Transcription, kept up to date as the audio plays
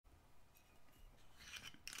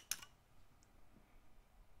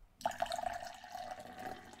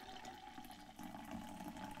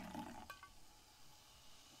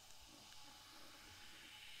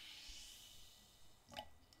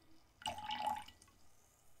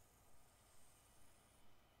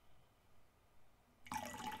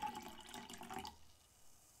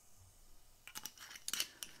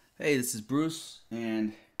Hey, this is Bruce,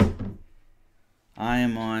 and I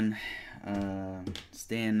am on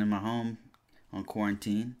staying in my home on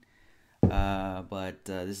quarantine. But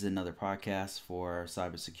this is another podcast for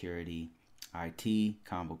cybersecurity, IT,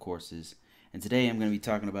 combo courses. And today I'm going to be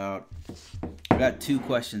talking about, I got two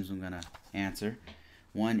questions I'm going to answer.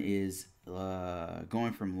 One is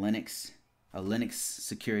going from a Linux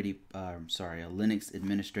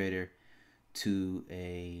administrator to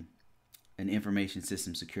an information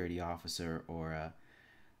system security officer or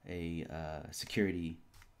a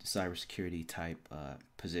cybersecurity type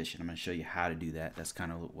position. I'm going to show you how to do that. That's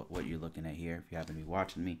kind of what you're looking at here if you happen to be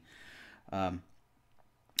watching me. And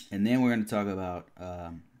then we're going to talk about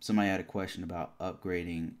somebody had a question about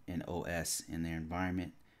upgrading an OS in their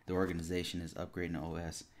environment. The organization is upgrading the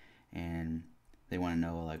OS, and they want to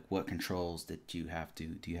know like what controls that do you have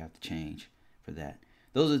to change for that.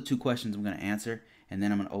 Those are the two questions I'm going to answer, and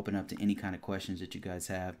then I'm going to open up to any kind of questions that you guys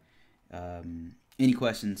have. Any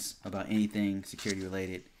questions about anything security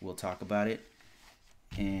related, we'll talk about it.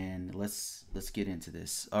 And let's get into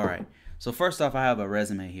this. All right. So first off, I have a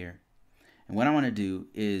resume here. And what I want to do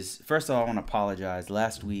is, first of all, I want to apologize.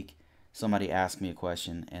 Last week, somebody asked me a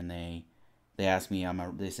question, and they asked me,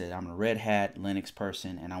 they said, I'm a Red Hat Linux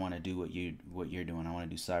person, and I want to do what you're doing. I want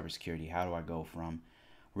to do cybersecurity. How do I go from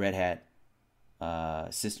Red Hat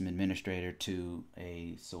system administrator to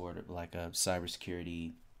a sort of like a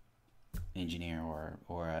cybersecurity engineer or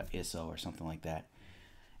a ISO or something like that?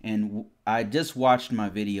 And I just watched my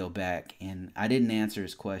video back, and I didn't answer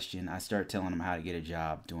his question. I started telling him how to get a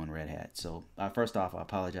job doing Red Hat. So first off, I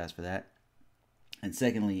apologize for that. And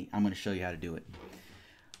secondly, I'm going to show you how to do it.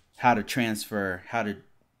 How to transfer, how to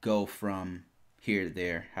go from here to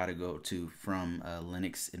there, how to go from a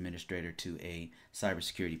Linux administrator to a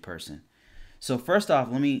cybersecurity person. So first off,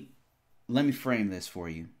 let me frame this for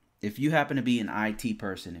you. If you happen to be an IT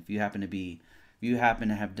person, if you happen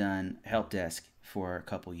to have done help desk for a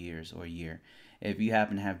couple years or a year, if you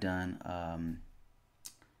happen to have done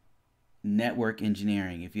network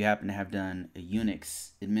engineering, if you happen to have done a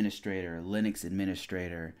Unix administrator, a Linux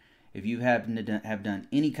administrator, if you happen to have done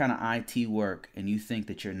any kind of IT work and you think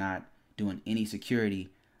that you're not doing any security,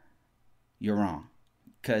 you're wrong.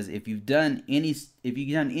 Because if you've done any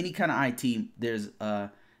kind of IT, there's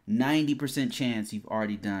a 90% chance you've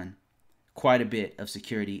already done quite a bit of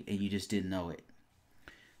security and you just didn't know it.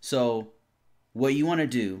 So what you want to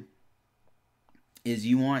do is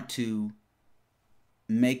you want to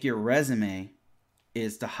make your resume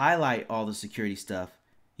is to highlight all the security stuff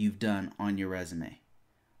you've done on your resume.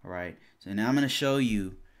 All right. So now I'm going to show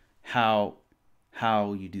you how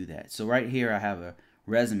you do that. So right here I have a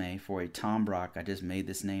resume for a Tom Brock. I just made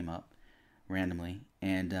this name up randomly,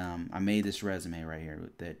 and I made this resume right here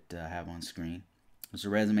that I have on screen. This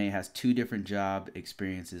resume has two different job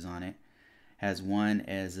experiences on it. Has one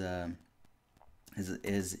as the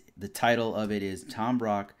title of it is Tom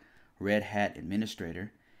Brock Red Hat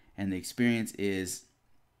Administrator, and the experience is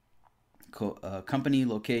company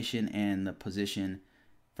location, and the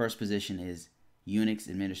first position is Unix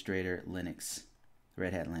Administrator Linux,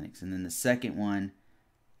 Red Hat Linux, and then the second one,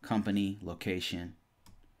 company location,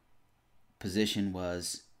 position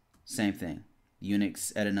was same thing,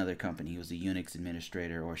 Unix at another company. He was a Unix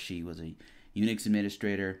administrator, or she was a Unix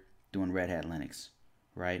administrator doing Red Hat Linux,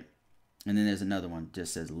 right? And then there's another one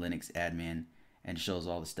just says Linux admin and shows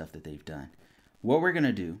all the stuff that they've done. What we're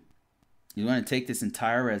gonna do is we're gonna take this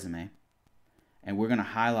entire resume and we're gonna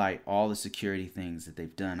highlight all the security things that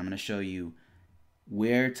they've done. I'm gonna show you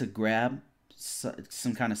where to grab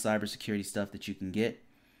some kind of cybersecurity stuff that you can get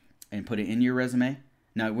and put it in your resume.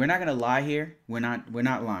 Now, we're not going to lie here. We're not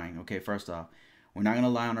lying. Okay, first off, we're not going to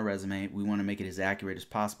lie on a resume. We want to make it as accurate as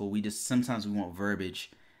possible. Sometimes we want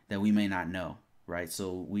verbiage that we may not know, right?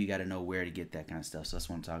 So we got to know where to get that kind of stuff. So that's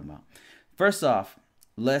what I'm talking about. First off,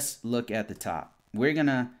 let's look at the top. We're going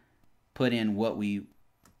to put in what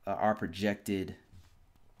our projected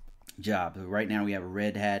job. Right now we have a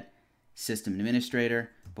Red Hat system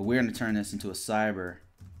administrator, but we're going to turn this into a cyber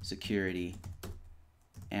security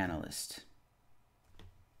analyst.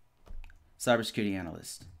 Cybersecurity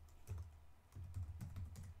analyst.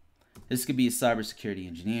 This could be a cybersecurity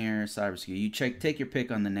engineer, cybersecurity. You take your pick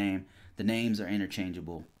on the name. The names are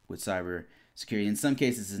interchangeable with cybersecurity. In some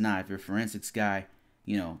cases, it's not. If you're a forensics guy,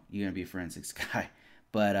 you're gonna be a forensics guy.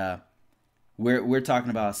 But we're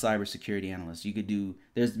talking about a cybersecurity analyst. You could do.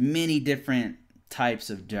 There's many different types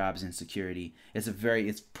of jobs in security.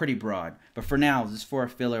 It's pretty broad. But for now, just for a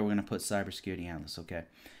filler, we're gonna put cybersecurity analyst. Okay.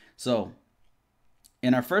 So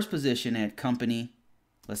in our first position at company,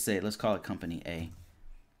 let's call it company A,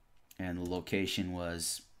 and the location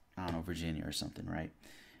was, I don't know, Virginia or something, right?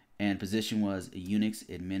 And position was a Unix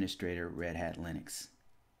administrator, Red Hat Linux.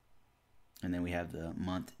 And then we have the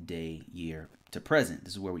month, day, year to present.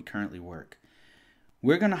 This is where we currently work.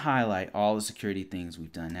 We're going to highlight all the security things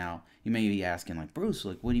we've done. Now, you may be asking, like, Bruce,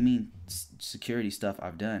 like, what do you mean security stuff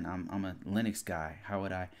I've done? I'm a Linux guy. How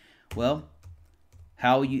would I? Well,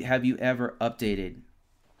 have you ever updated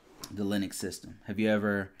the Linux system? If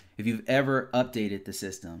you've ever updated the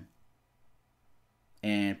system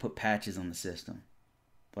and put patches on the system,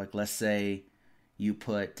 like let's say you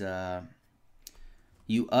put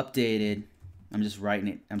you updated, I'm just writing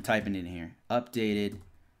it, I'm typing it in here, updated,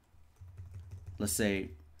 let's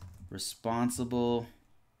say responsible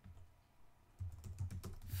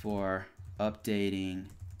for updating,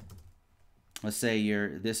 let's say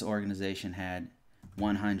this organization had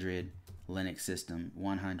 100 Linux system,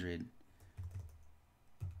 100,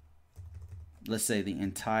 let's say the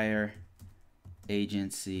entire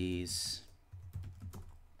agency's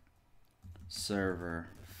server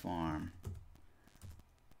farm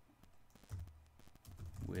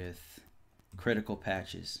with critical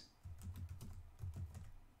patches.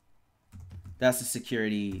 That's the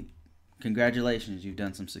security. Congratulations, you've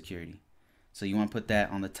done some security. So you want to put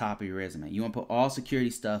that on the top of your resume. You want to put all security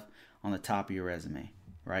stuff on the top of your resume,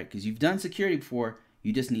 right? Because you've done security before,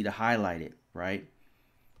 you just need to highlight it, right?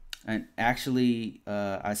 And actually,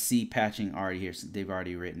 I see patching already here. So they've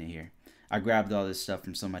already written it here. I grabbed all this stuff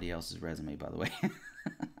from somebody else's resume, by the way.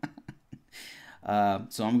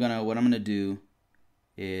 So what I'm gonna do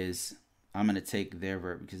is I'm gonna take their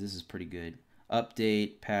verb because this is pretty good.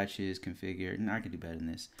 Update, patches, configure. And I can do better than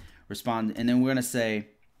this. Respond, and then we're gonna say,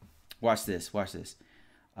 watch this.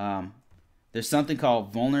 There's something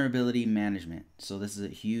called vulnerability management. So this is a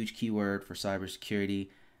huge keyword for cybersecurity.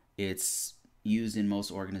 It's used in most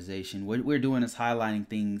organizations. What we're doing is highlighting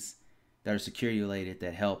things that are security related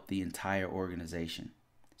that help the entire organization.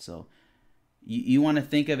 So you want to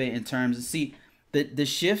think of it in terms of, see, the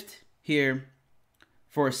shift here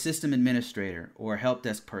for a system administrator or a help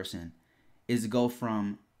desk person is to go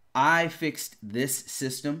from I fixed this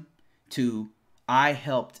system to I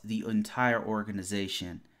helped the entire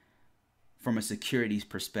organization from a security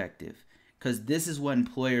perspective. Because this is what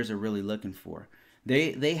employers are really looking for.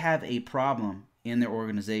 They have a problem in their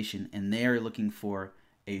organization and they're looking for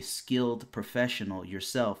a skilled professional,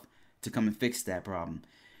 yourself, to come and fix that problem.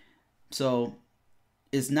 So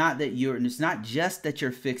it's not just that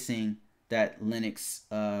you're fixing that Linux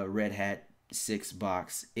Red Hat 6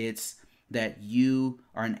 box. It's that you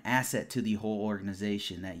are an asset to the whole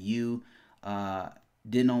organization, that you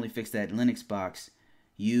didn't only fix that Linux box,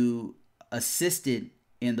 you assisted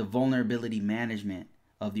in the vulnerability management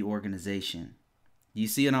of the organization. You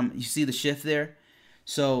see you see the shift there?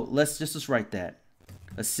 So let's write that.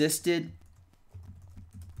 Assisted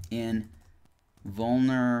in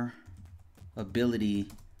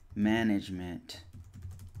vulnerability management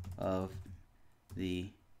of the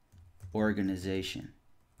organization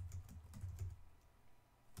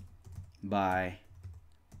by,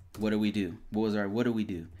 what do we do? What do we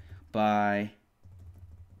do? By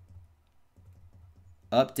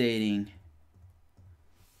updating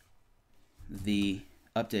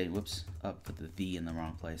put the V in the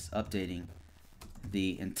wrong place. Updating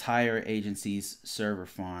the entire agency's server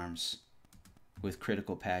farms with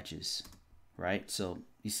critical patches, right? So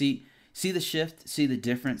you see the shift, see the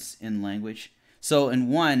difference in language. So in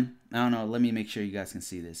one, I don't know, let me make sure you guys can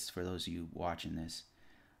see this for those of you watching this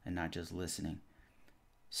and not just listening.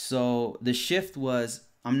 So the shift was,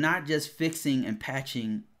 I'm not just fixing and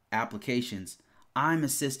patching applications, I'm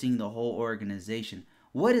assisting the whole organization.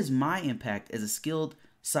 What is my impact as a skilled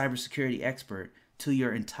cybersecurity expert to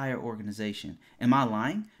your entire organization? Am I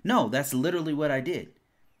lying? No, that's literally what I did.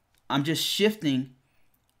 I'm just shifting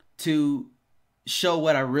to show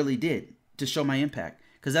what I really did, to show my impact,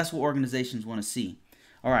 because that's what organizations want to see.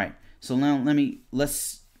 All right, so now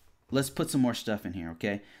let's put some more stuff in here,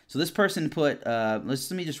 okay? So this person put,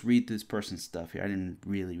 let me just read this person's stuff here. I didn't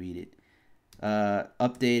really read it.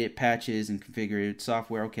 Updated patches and configured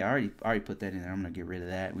software. Okay, I already put that in there. I'm gonna get rid of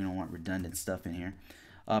that. We don't want redundant stuff in here.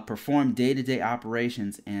 Perform day-to-day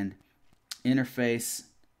operations and interface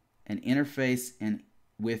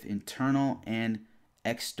with internal and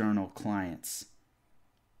external clients.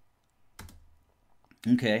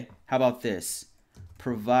 Okay, how about this?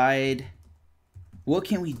 Provide. What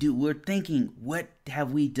can we do? We're thinking, what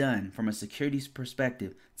have we done from a security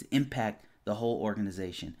perspective to impact the whole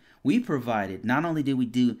organization? We provided, not only did we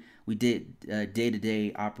did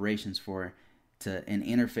day-to-day operations and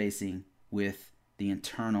interfacing with the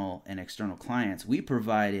internal and external clients. We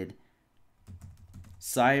provided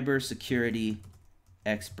cybersecurity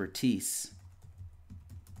expertise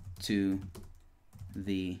to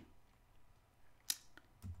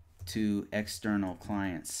external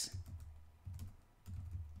clients.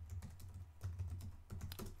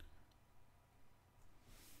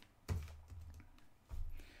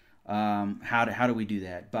 How do we do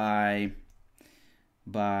that? By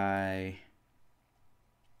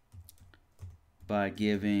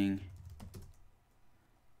giving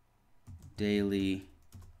daily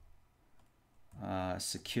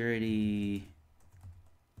security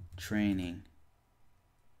training.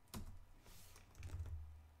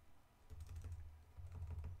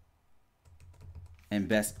 And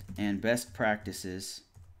best practices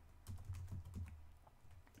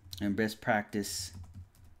and best practice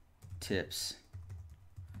tips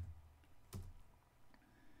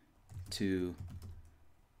to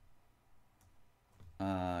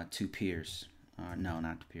peers. No,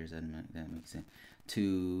 not to peers. That makes sense.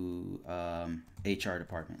 To HR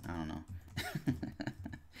department. I don't know.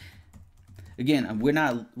 Again, we're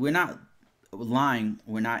not lying.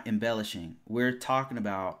 We're not embellishing. We're talking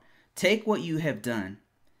about take what you have done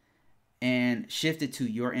and shift it to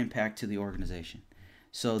your impact to the organization.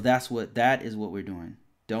 So that is what we're doing.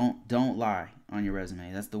 Don't lie on your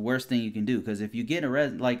resume. That's the worst thing you can do, because if you get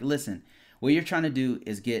a listen, what you're trying to do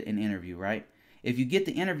is get an interview, right? If you get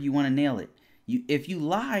the interview, you want to nail it. If you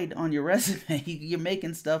lied on your resume, you're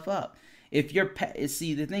making stuff up.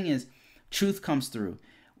 The thing is, truth comes through.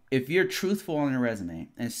 If you're truthful on your resume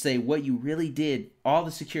and say what you really did, all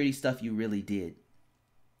the security stuff you really did,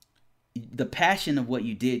 the passion of what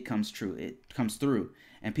you did comes true. It comes through,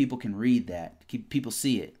 and people can read that. People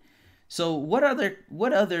see it. So what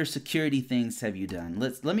other security things have you done?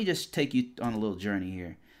 Let me just take you on a little journey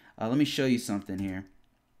here. Let me show you something here.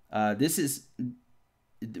 This is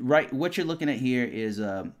right. What you're looking at here is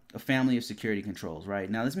a family of security controls.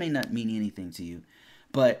 Right now, this may not mean anything to you,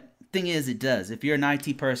 but thing is, it does. If you're an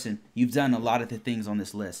IT person, you've done a lot of the things on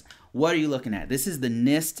this list. What are you looking at? This is the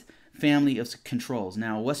NIST family of controls.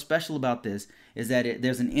 Now, what's special about this is that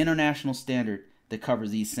there's an international standard that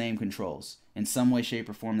covers these same controls in some way, shape,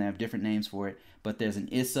 or form. They have different names for it, but there's an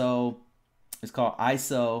ISO. It's called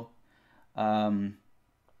ISO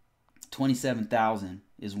 27000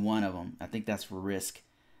 is one of them. I think that's for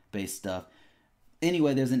risk-based stuff.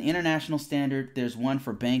 Anyway, there's an international standard. There's one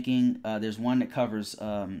for banking. There's one that covers,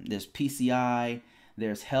 there's PCI.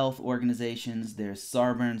 There's health organizations. There's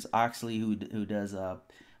Sarbanes-Oxley, who does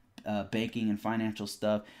banking and financial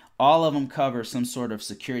stuff. All of them cover some sort of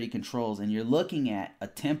security controls, and you're looking at a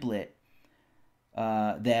template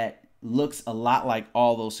that looks a lot like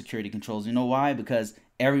all those security controls. You know why? Because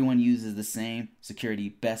everyone uses the same security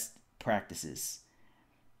best practices.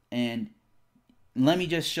 And let me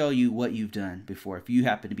just show you what you've done before if you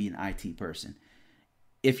happen to be an IT person.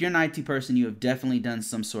 If you're an IT person, you have definitely done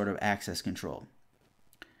some sort of access control.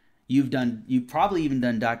 You've probably even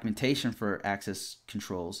done documentation for access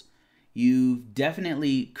controls. You've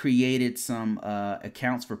definitely created some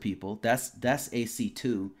accounts for people. That's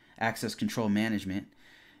AC2, access control management.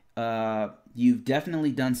 You've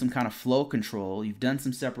definitely done some kind of flow control. You've done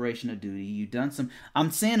some separation of duty. You've done some,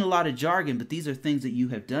 I'm saying a lot of jargon, but these are things that you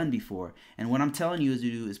have done before. And what I'm telling you to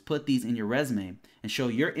do is put these in your resume and show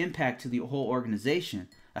your impact to the whole organization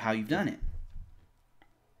of how you've done it.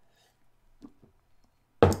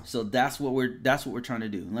 So that's what we're trying to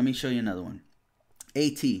do. Let me show you another one.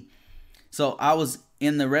 AT. So I was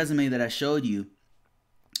in the resume that I showed you,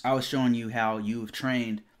 I was showing you how you've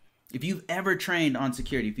trained. If you've ever trained on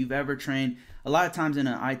security, if you've ever trained, a lot of times in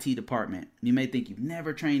an IT department, you may think you've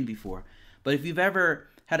never trained before. But if you've ever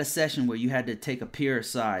had a session where you had to take a peer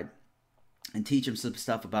aside and teach them some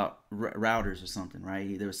stuff about routers or something,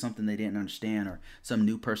 right? There was something they didn't understand, or some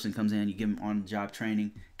new person comes in, you give them on-the-job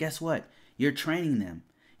training. Guess what? You're training them.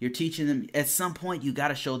 You're teaching them. At some point, you got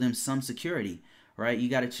to show them some security, right? You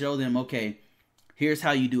got to show them, okay, here's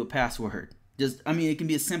how you do a password. It can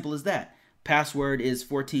be as simple as that. Password is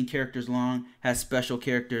 14 characters long, has special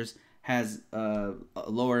characters, has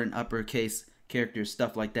lower and uppercase characters,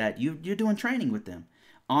 stuff like that. You're doing training with them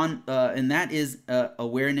and that is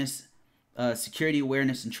awareness, security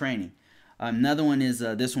awareness and training. Another one is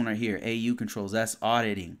this one right here, AU controls. That's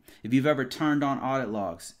auditing. If you've ever turned on audit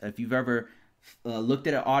logs, if you've ever looked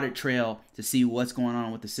at an audit trail to see what's going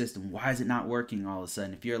on with the system, why is it not working all of a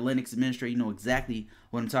sudden? If you're a Linux administrator, you know exactly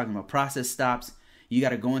what I'm talking about. Process stops. You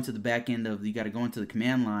got to go into the back end you got to go into the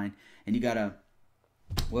command line, and you got to,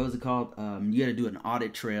 what was it called? You got to do an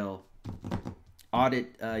audit trail. You got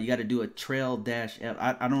to do a trail dash F.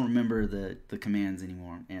 I don't remember the commands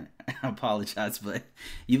anymore, and I apologize, but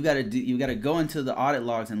you got to go into the audit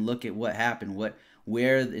logs and look at what happened,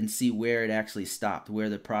 and see where it actually stopped, where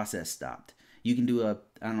the process stopped. You can do I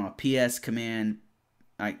don't know, a PS command.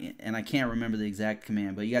 I can't remember the exact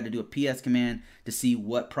command, but you got to do a PS command to see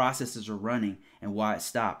what processes are running and why it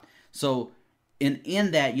stopped. So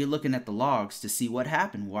in that, you're looking at the logs to see what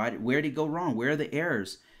happened. Where did it go wrong? Where are the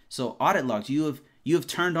errors? So audit logs. You have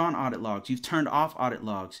turned on audit logs. You've turned off audit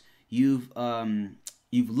logs. You've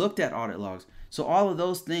looked at audit logs. So all of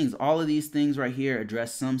those things, all of these things right here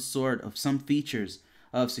address some features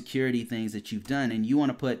of security things that you've done, and you want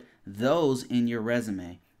to put those in your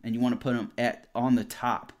resume, and you want to put them on the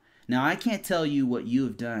top. Now, I can't tell you what you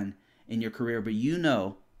have done in your career, but you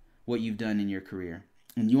know what you've done in your career.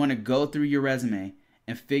 And you want to go through your resume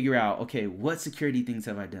and figure out, okay, what security things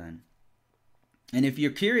have I done? And if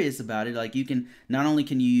you're curious about it, like, you can, not only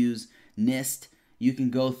can you use NIST, you can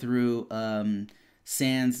go through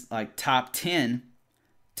SANS like top 10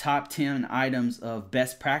 items of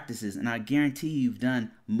best practices, and I guarantee you've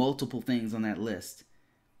done multiple things on that list.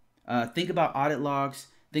 Think about audit logs.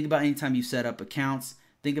 Think about anytime you set up accounts.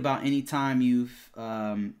 Think about anytime you've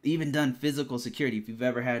even done physical security. If you've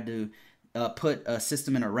ever had to put a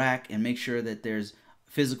system in a rack and make sure that there's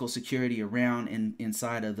physical security around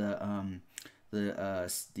inside of the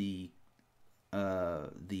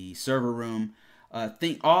server room.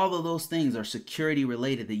 Think all of those things are security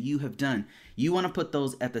related that you have done. You want to put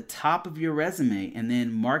those at the top of your resume and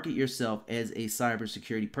then market yourself as a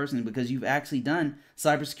cybersecurity person because you've actually done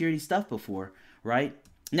cybersecurity stuff before, right?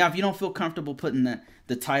 Now, if you don't feel comfortable putting the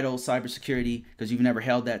title cybersecurity because you've never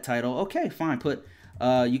held that title, okay, fine.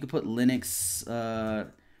 You could put Linux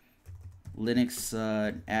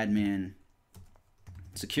admin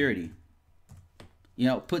security. You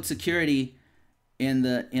know, put security in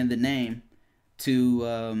the name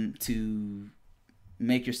to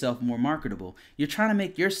make yourself more marketable. You're trying to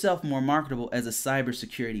make yourself more marketable as a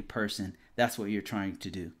cybersecurity person. That's what you're trying to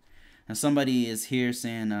do. Now, somebody is here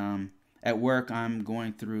saying, at work, I'm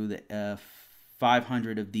going through the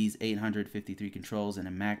 500 of these 853 controls and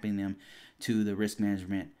I'm mapping them to the risk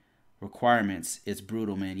management requirements. It's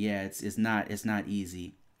brutal, man. Yeah, it's not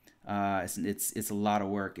easy. It's a lot of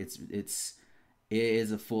work. It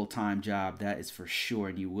is a full-time job, that is for sure,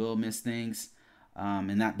 and you will miss things.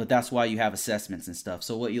 But that's why you have assessments and stuff.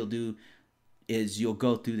 So what you'll do is you'll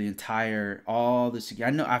go through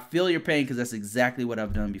I feel your pain because that's exactly what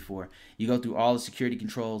I've done before. You go through all the security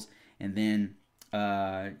controls, and then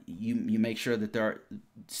you make sure that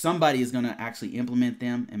somebody is going to actually implement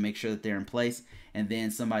them and make sure that they're in place, and then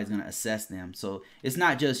somebody's going to assess them. So it's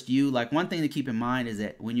not just you. Like, one thing to keep in mind is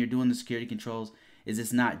that when you're doing the security controls,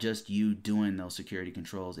 it's not just you doing those security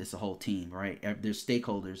controls. It's a whole team, right? There's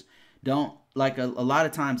stakeholders. Don't, like, a lot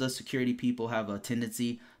of times us security people have a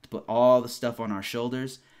tendency to put all the stuff on our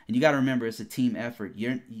shoulders. And you got to remember, it's a team effort.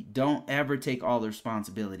 You don't ever take all the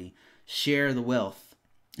responsibility. Share the wealth.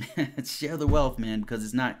 Share the wealth, man, because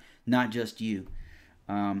it's not just you.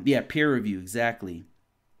 Peer review, exactly.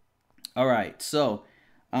 All right, so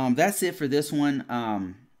that's it for this one.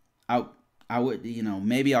 I would,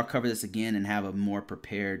 maybe I'll cover this again and have a more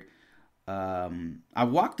prepared. I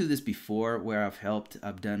walked through this before where I've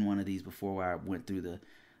done one of these before where I went through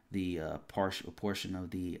the partial portion of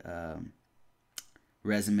the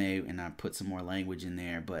resume and I put some more language in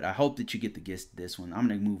there. But I hope that you get the gist of this one. I'm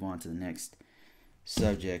going to move on to the next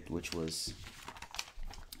subject, which was,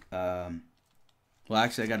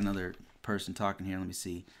 actually I got another person talking here. Let me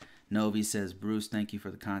see. Novi says, Bruce, thank you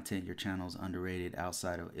for the content. Your channel is underrated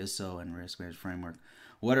outside of ISO and Risk Management Framework.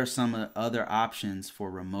 What are some of the other options for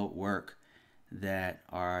remote work that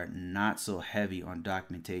are not so heavy on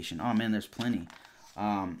documentation? Oh, man, there's plenty.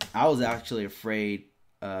 I was actually afraid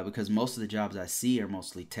because most of the jobs I see are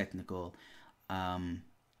mostly technical.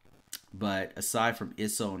 But aside from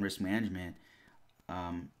ISO and risk management,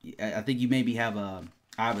 I think you maybe I have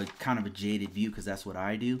a kind of a jaded view because that's what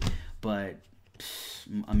I do. But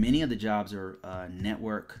many of the jobs are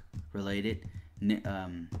network related.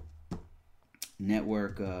 Network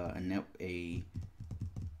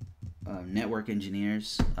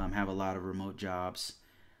engineers have a lot of remote jobs.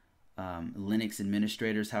 Linux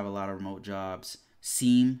administrators have a lot of remote jobs.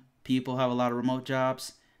 SIEM people have a lot of remote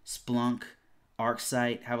jobs. Splunk,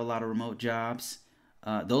 ArcSight have a lot of remote jobs.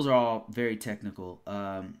 Those are all very technical.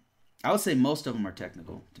 I would say most of them are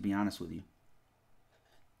technical, to be honest with you.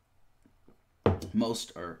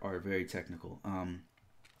 Most are very technical.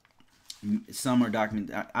 Some are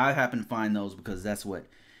documented. I happen to find those because that's what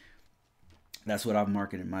I've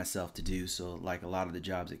marketed myself to do. So, like, a lot of the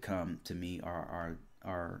jobs that come to me are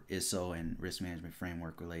ISO and risk management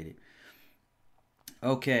framework related.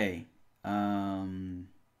 Okay. And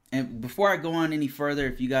before I go on any further,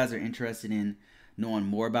 if you guys are interested in knowing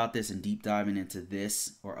more about this and deep diving into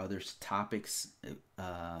this or other topics,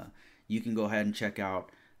 you can go ahead and check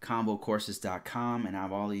out combocourses.com, and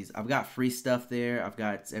I've got free stuff there. I've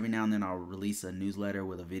got, every now and then I'll release a newsletter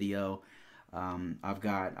with a video.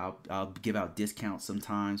 I'll give out discounts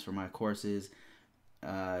sometimes for my courses,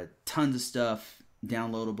 tons of stuff,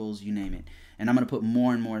 downloadables, you name it. And I'm going to put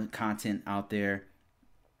more and more content out there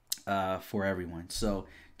for everyone. So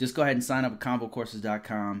just go ahead and sign up at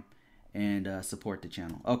combocourses.com and support the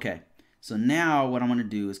channel. Okay, so now what I'm going to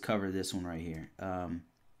do is cover this one right here.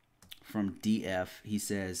 From DF,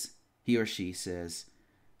 he or she says,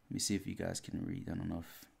 let me see if you guys can read. I don't know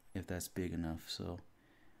if that's big enough. So,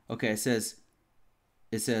 okay, it says,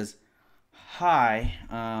 hi,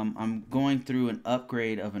 I'm going through an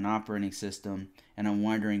upgrade of an operating system, and I'm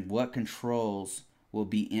wondering what controls will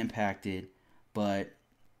be impacted, but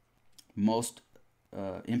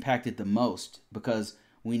impacted the most, because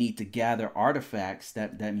we need to gather artifacts,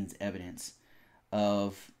 that means evidence,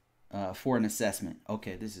 of for an assessment.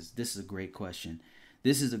 Okay, this is a great question.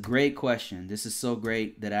 This is a great question. This is so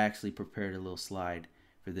great that I actually prepared a little slide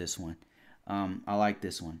for this one. I like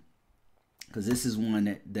this one because this is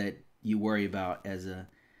one that you worry about as a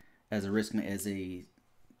risk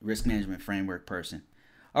management framework person.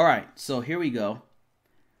 All right, so here we go.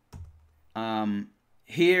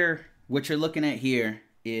 Here, what you're looking at here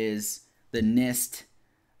is the NIST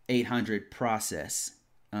 800 process.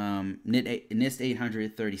 NIST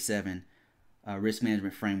 837 risk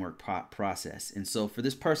management framework process. And so for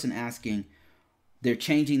this person asking, they're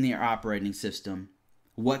changing their operating system,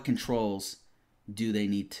 what controls do they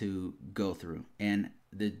need to go through? And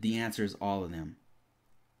the answer is all of them.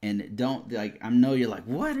 And don't, like, I know you're like,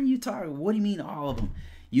 what are you talking? What do you mean all of them?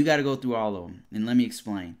 You got to go through all of them. And let me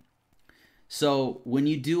explain. So when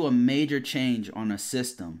you do a major change on a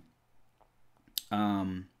system,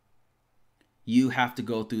 you have to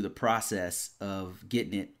go through the process of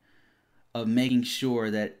making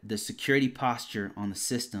sure that the security posture on the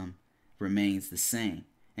system remains the same.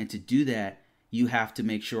 And to do that, you have to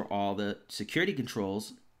make sure all the security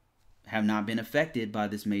controls have not been affected by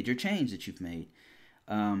this major change that you've made.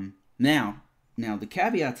 Now the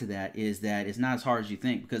caveat to that is that it's not as hard as you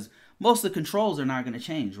think, because most of the controls are not going to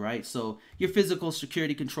change, right? So your physical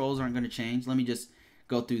security controls aren't going to change. Let me just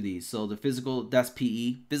go through these. So the physical, that's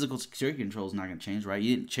PE. Physical security control is not going to change, right?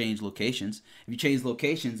 You didn't change locations. If you change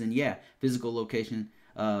locations, then yeah, physical location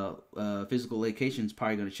is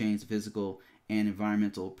probably going to change the physical and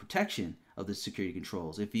environmental protection of the security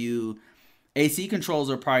controls. If you AC controls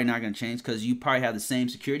are probably not going to change because you probably have the same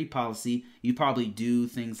security policy. You probably do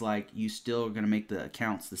things like you still are going to make the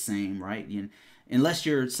accounts the same, right? Unless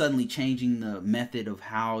you're suddenly changing the method of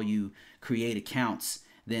how you create accounts,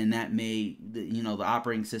 then that may, the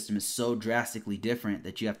operating system is so drastically different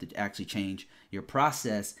that you have to actually change your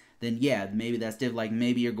process. Then yeah, maybe that's different. Like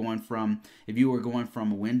maybe you're going from, if you were going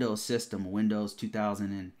from a Windows system, a Windows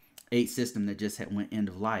 2008 system that just went end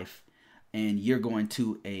of life, and you're going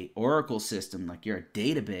to a Oracle system, like you're a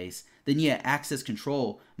database, then yeah, access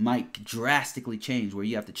control might drastically change where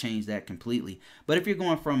you have to change that completely. But if you're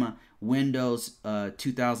going from a Windows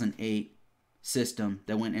 2008 system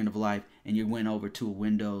that went end of life and you went over to a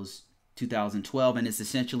Windows 2012 and it's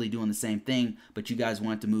essentially doing the same thing, but you guys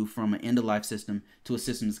want to move from an end of life system to a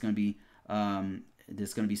system that's going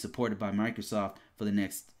to be supported by Microsoft for the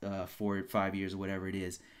next 4 or 5 years or whatever it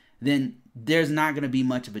is, then there's not going to be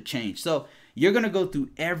much of a change. So you're going to go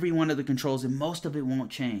through every one of the controls and most of it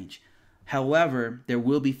won't change. However, there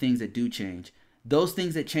will be things that do change. Those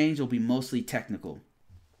things that change will be mostly technical.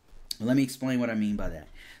 Let me explain what I mean by that.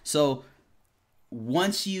 So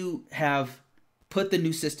once you have put the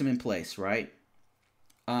new system in place, right?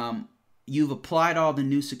 You've applied all the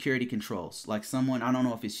new security controls. Like someone, I don't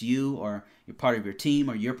know if it's you or you're part of your team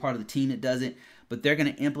or you're part of the team that does it, but they're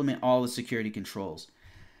going to implement all the security controls.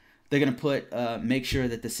 They're going to make sure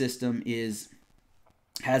that the system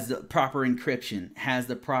has the proper encryption, has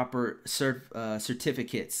the proper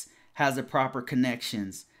certificates, has the proper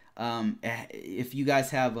connections. If you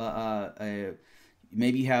guys have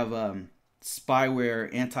maybe you have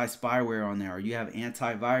spyware, anti-spyware on there, or you have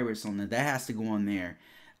antivirus on there, that has to go on there.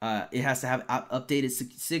 It has to have updated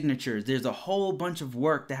signatures. There's a whole bunch of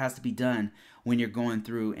work that has to be done when you're going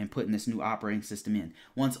through and putting this new operating system in.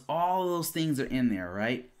 Once all those things are in there,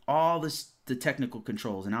 right? All the technical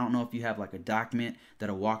controls, and I don't know if you have like a document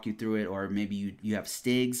that'll walk you through it, or maybe you have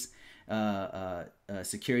STIGs,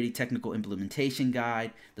 security technical implementation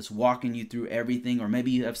guide that's walking you through everything, or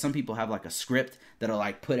maybe you have, some people have like a script that'll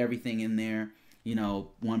like put everything in there,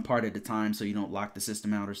 one part at a time so you don't lock the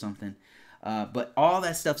system out or something. But all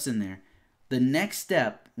that stuff's in there. The next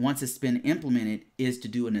step, once it's been implemented, is to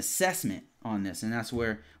do an assessment on this. And that's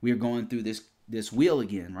where we are going through this wheel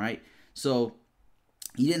again, right? So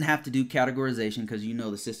you didn't have to do categorization because you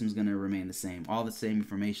know the system's going to remain the same. All the same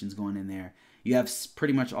information is going in there. You have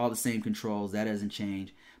pretty much all the same controls. That doesn't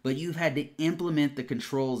change. But you've had to implement the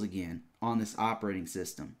controls again on this operating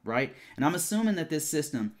system, right? And I'm assuming that this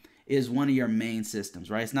system is one of your main systems,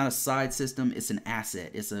 right? It's not a side system. It's an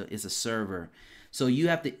asset. It's a server. So you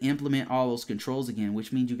have to implement all those controls again,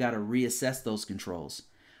 which means you got to reassess those controls.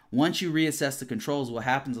 Once you reassess the controls, what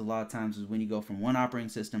happens a lot of times is when you go from one operating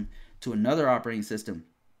system to another operating system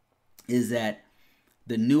is that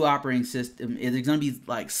the new operating system, there's going to be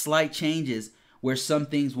like slight changes where some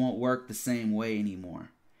things won't work the same way anymore.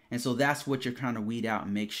 And so that's what you're trying to weed out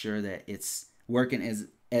and make sure that it's working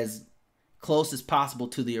as close as possible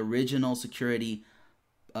to the original security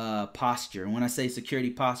posture. And when I say security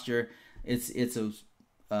posture, it's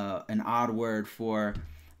an odd word for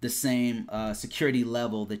the same security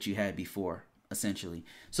level that you had before, essentially.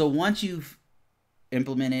 So once you've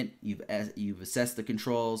implemented, you've assessed the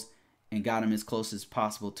controls and got them as close as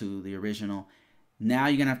possible to the original, now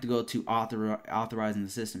you're going to have to go to authorizing the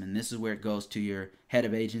system. And this is where it goes to your head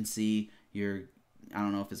of agency, I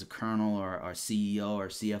don't know if it's a colonel or CEO or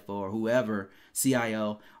CFO or whoever,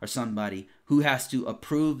 CIO or somebody who has to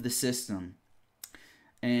approve the system.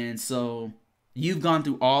 And so you've gone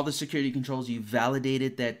through all the security controls. You've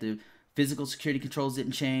validated that the physical security controls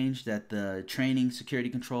didn't change, that the training security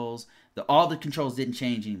controls, all the controls didn't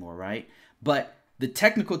change anymore, right? But the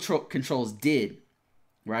technical controls did,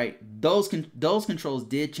 right? Those controls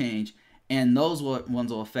did change, and those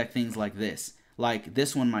ones will affect things like this. Like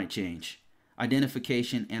this one might change: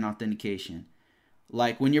 identification and authentication.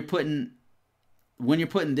 Like when you're putting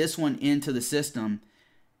this one into the system,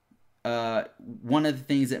 one of the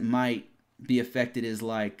things that might be affected is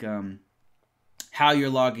like how you're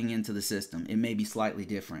logging into the system. It may be slightly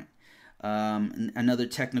different. Another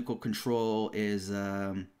technical control is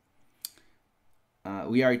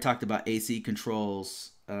we already talked about AC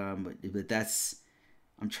controls, but that's,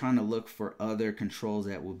 I'm trying to look for other controls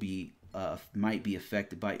that will be might be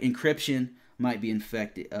affected by encryption. Might be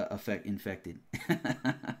infected.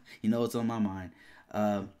 You know what's on my mind.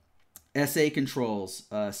 SA controls,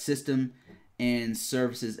 system and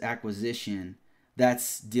services acquisition.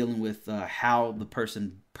 That's dealing with how the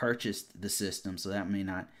person purchased the system. So that might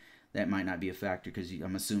not be a factor because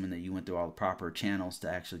I'm assuming that you went through all the proper channels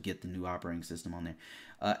to actually get the new operating system on there.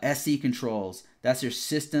 SC controls, that's your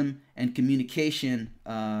system and communication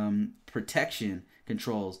protection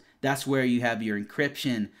controls. That's where you have your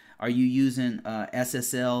encryption. Are you using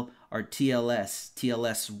SSL or TLS?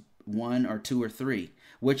 TLS 1 or 2 or 3?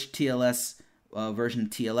 Which TLS version of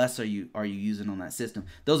TLS are you using on that system?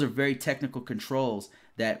 Those are very technical controls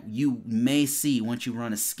that you may see once you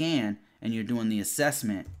run a scan and you're doing the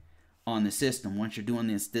assessment on the system. Once you're doing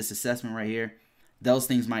this assessment right here, those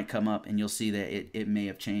things might come up and you'll see that it may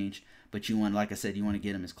have changed, but you want, like I said, you want to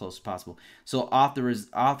get them as close as possible. So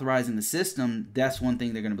authorizing the system, that's one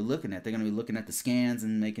thing they're going to be looking at. They're going to be looking at the scans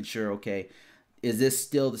and making sure, okay, is this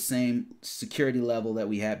still the same security level that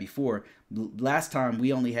we had before? Last time we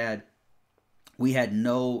had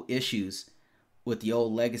no issues with the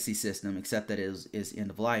old legacy system, except that it is end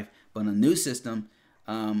of life. But on a new system,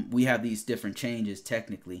 we have these different changes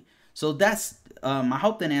technically. So that's, I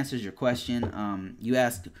hope that answers your question. You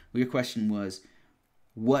asked, your question was,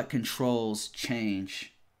 what controls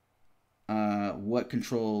change? What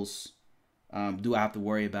controls do I have to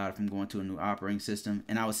worry about if I'm going to a new operating system?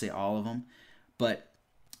 And I would say all of them. But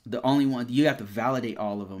the only one, you have to validate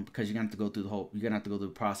all of them because you're going to have to go through you're going to have to go through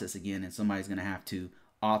the process again, and somebody's going to have to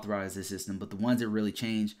authorize the system. But the ones that really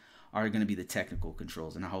change are going to be the technical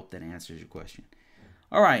controls, and I hope that answers your question.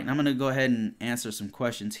 All right, I'm going to go ahead and answer some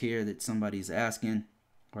questions here that somebody's asking,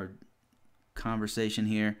 or conversation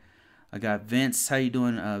here. I got Vince. How you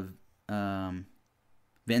doing,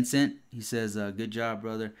 Vincent? He says, good job,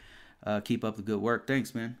 brother. Keep up the good work.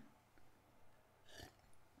 Thanks, man.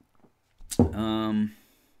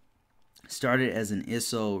 Started as an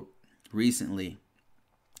ISO recently.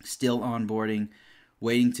 Still onboarding.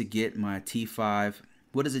 Waiting to get my T5.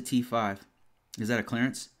 What is a T5? Is that a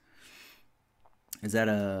clearance? Is that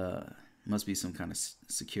must be some kind of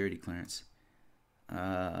security clearance.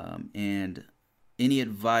 And any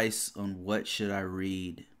advice on what should I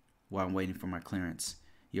read while I'm waiting for my clearance?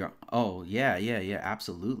 Oh, yeah,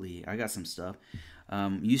 absolutely. I got some stuff.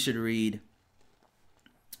 You should read,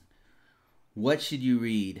 what should you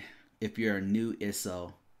read if you're a new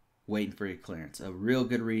ISO waiting for your clearance? A real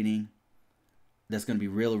good reading that's going to be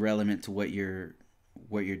real relevant to what you're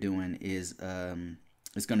doing is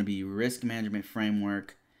it's going to be Risk Management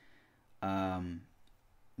Framework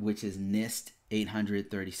which is NIST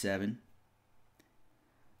 837.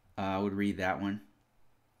 I would read that one.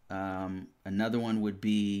 Another one would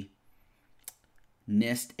be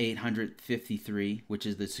NIST 853, which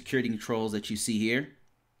is the security controls that you see here.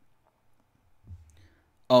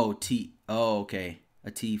 Oh, okay.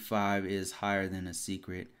 A T5 is higher than a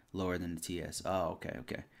secret, lower than the TS. Oh,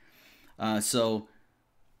 okay. So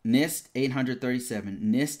NIST 837,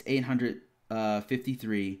 NIST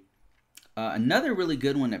 853. Another really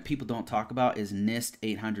good one that people don't talk about is NIST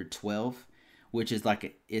 812, which is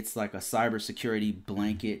it's like a cybersecurity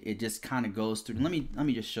blanket. It just kind of goes through. Let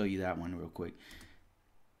me just show you that one real quick.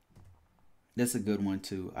 That's a good one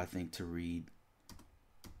too, I think, to read.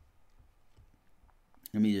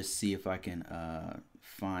 Let me just see if I can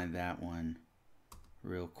find that one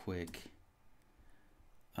real quick.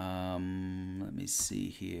 Let me see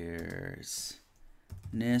here. It's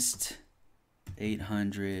NIST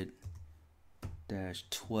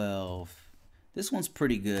 800-12. This one's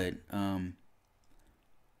pretty good.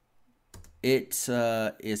 It's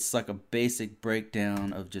like a basic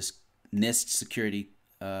breakdown of just NIST security,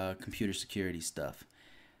 computer security stuff.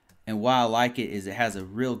 And why I like it is it has a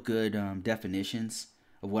real good definitions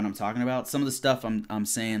of what I'm talking about. Some of the stuff I'm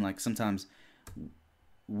saying, like sometimes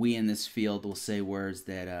we in this field will say words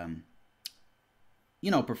that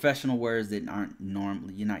professional words that aren't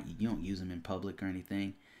normally you don't use them in public or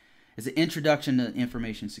anything. It's an introduction to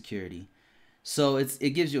information security. So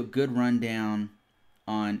it gives you a good rundown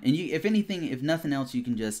on, and you, if anything, if nothing else, you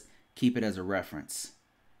can just keep it as a reference.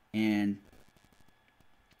 And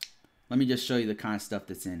let me just show you the kind of stuff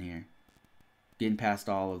that's in here. Getting past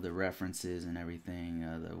all of the references and everything,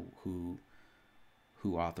 who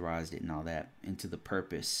authorized it and all that, into the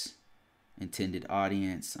purpose, intended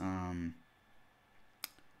audience.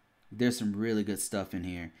 There's some really good stuff in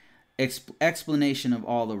here. Explanation of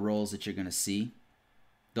all the roles that you're going to see.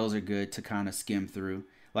 Those are good to kind of skim through.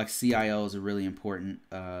 Like CIOs are really important,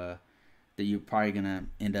 that you're probably going to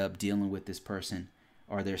end up dealing with this person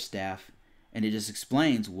or their staff. And it just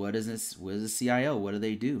explains what is a CIO? What do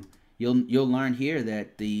they do? You'll learn here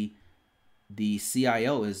that the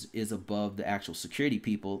CIO is above the actual security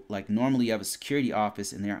people. Like normally you have a security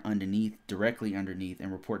office and they're directly underneath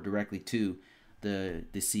and report directly to the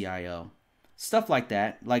CIO. Stuff like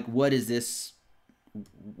that. Like what is this?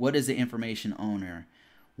 What is the information owner?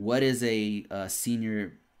 What is a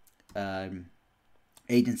senior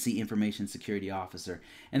agency information security officer?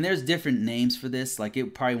 And there's different names for this. Like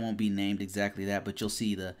it probably won't be named exactly that, but you'll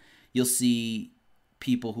see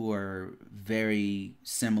people who are very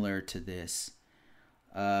similar to this.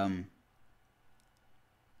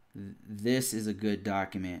 This is a good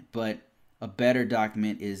document, but a better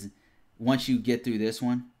document is once you get through this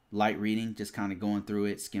one, light reading, just kind of going through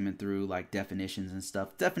it, skimming through like definitions and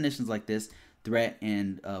stuff. Definitions like this, threat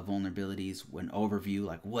and vulnerabilities, an overview,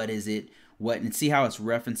 like what is it, and see how it's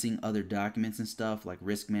referencing other documents and stuff, like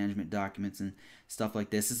risk management documents and stuff like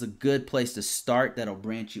this. It's a good place to start that'll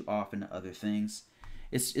branch you off into other things.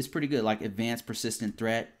 It's pretty good. Like advanced persistent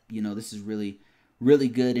threat, this is really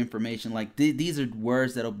good information. Like these are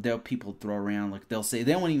words that'll people throw around. Like they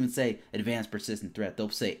won't even say advanced persistent threat. They'll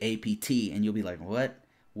say APT, and you'll be like, what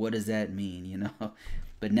does that mean?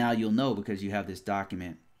 But now you'll know because you have this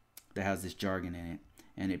document that has this jargon in it,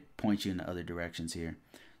 and it points you in other directions here.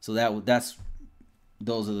 So those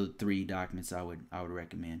are the 3 documents I would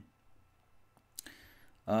recommend.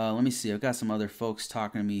 Let me see. I've got some other folks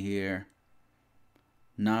talking to me here.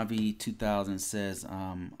 Navi 2000 says,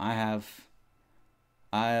 I have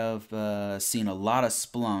seen a lot of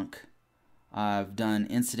Splunk. I've done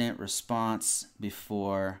incident response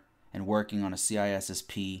before and working on a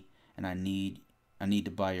CISSP, and I need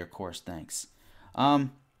to buy your course. Thanks. Yeah,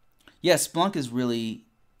 Splunk is really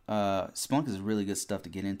good stuff to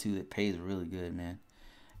get into. It pays really good, man.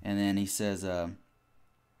 And then he says, I've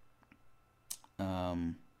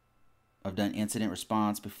done incident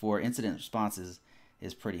response before. Incident response is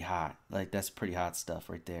pretty hot. Like that's pretty hot stuff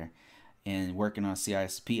right there. And working on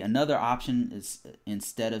CISSP. Another option is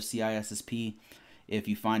instead of CISSP, if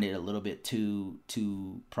you find it a little bit too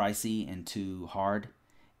pricey and too hard,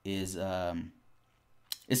 is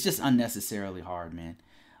it's just unnecessarily hard, man.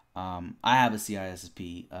 I have a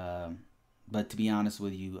CISSP, but to be honest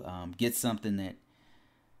with you, get something that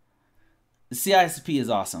the CISSP is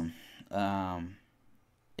awesome.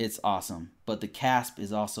 It's awesome, but the CASP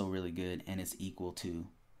is also really good, and it's equal to,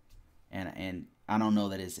 and I don't know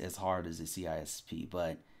that it's as hard as the CISSP,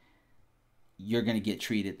 but you're gonna get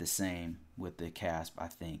treated the same with the CASP, I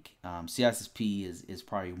think. CISSP is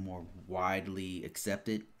probably more widely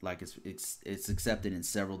accepted, like it's accepted in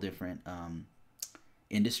several different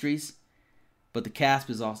industries, But the CASP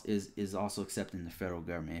is also accepting the federal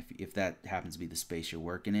government if that happens to be the space you're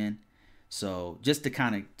working in. So just to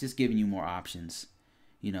kind of just giving you more options,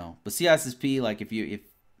 you know. But CISSP, like if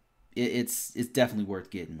it's definitely worth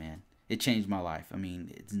getting, man. It changed my life. I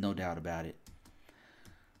mean, it's no doubt about it.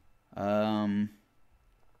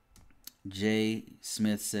 Jay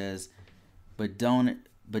Smith says, but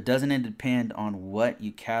doesn't it depend on what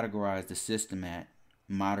you categorize the system at?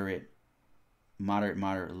 Moderate,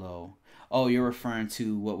 low. Oh, you're referring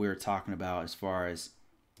to what we were talking about as far as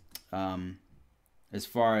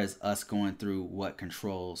us going through what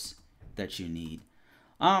controls that you need.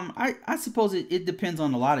 I suppose it depends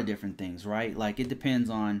on a lot of different things, right? Like it depends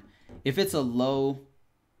on if it's a low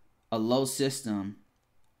system,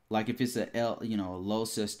 like if it's a low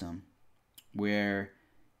system where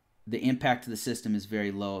the impact to the system is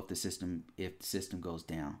very low if the system goes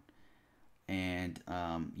down, and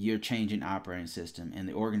you're changing operating system, and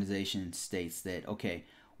the organization states that okay,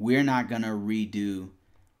 we don't want to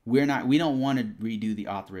redo the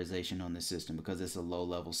authorization on the system because it's a low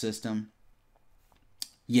level system.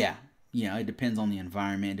 Yeah, it depends on the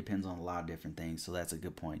environment, it depends on a lot of different things. So that's a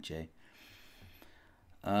good point, Jay.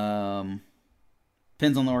 Depends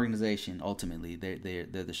on the organization. Ultimately, they're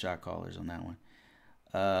the shot callers on that one.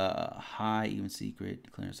 High, even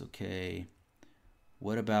secret, clearance okay.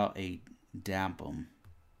 What about a DAPM?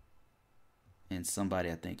 And somebody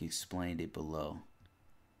I think explained it below.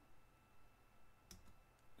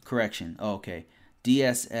 Correction. Oh, okay.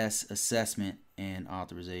 DSS assessment and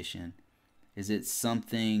authorization. Is it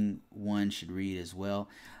something one should read as well?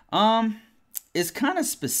 It's kind of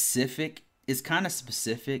specific.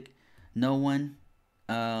 No one.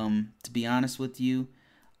 To be honest with you,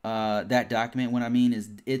 that document, what I mean is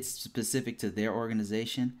it's specific to their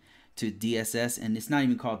organization, to DSS, and it's not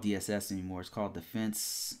even called DSS anymore. It's called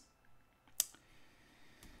Defense.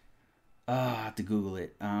 I have to Google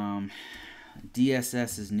it.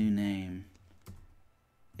 DSS's new name,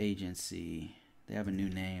 agency. They have a new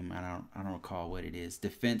name. I don't recall what it is.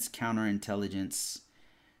 Defense Counterintelligence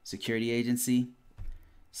Security Agency.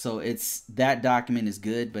 So it's that document is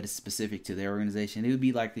good, but it's specific to their organization. It would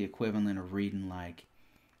be like the equivalent of reading the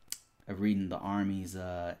Army's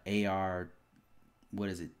AR, what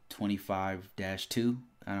is it, 25-2?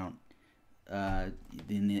 I don't.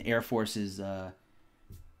 In the Air Force's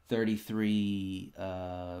 33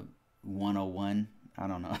 101. I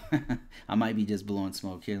don't know. I might be just blowing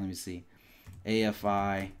smoke here. Let me see.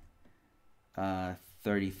 AFI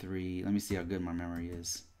 33. Let me see how good my memory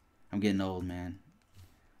is. I'm getting old, man.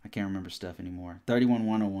 I can't remember stuff anymore.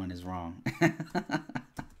 31101 is wrong.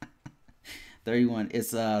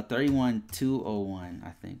 31201,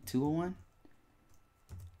 I think. 201?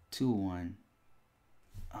 201.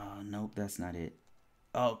 Oh, nope, that's not it.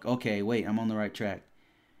 Oh, okay, wait, I'm on the right track.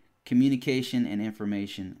 Communication and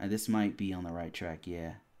information. This might be on the right track,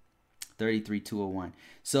 yeah. 33201.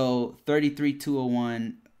 So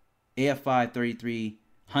 33201, AFI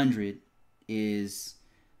 3300 is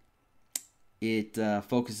it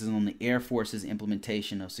focuses on the Air Force's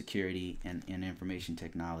implementation of security and information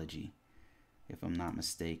technology, if I'm not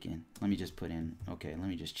mistaken. Let me just put in, okay, let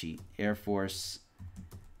me just cheat. Air Force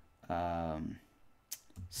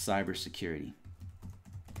cybersecurity.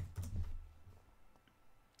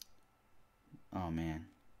 Oh man,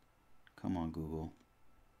 come on Google.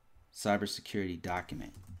 Cybersecurity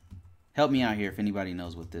document. Help me out here if anybody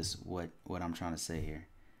knows what I'm trying to say here.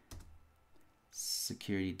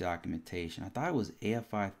 Security documentation. I thought it was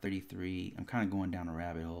AFI 33. I'm kind of going down a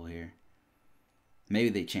rabbit hole here. Maybe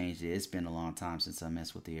they changed it. It's been a long time since I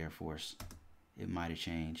messed with the Air Force. It might have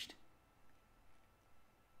changed.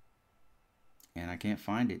 And I can't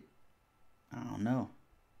find it. I don't know.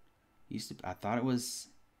 I thought it was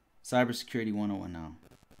Cybersecurity 101. No.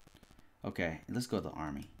 Okay, let's go to the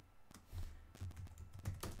Army.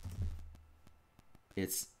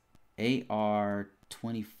 It's AR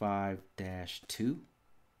 25-2.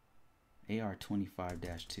 AR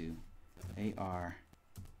 25-2. AR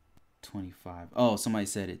 25. Oh, somebody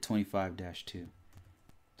said it. 25-2.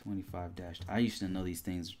 25 I used to know these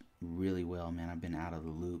things really well, man. I've been out of the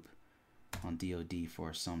loop on DoD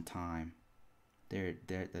for some time.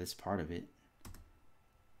 That's part of it.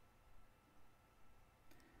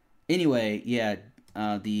 Anyway, yeah,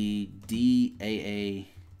 the DAA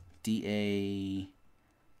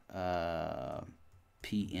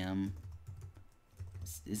PM,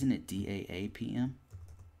 isn't it DAA PM?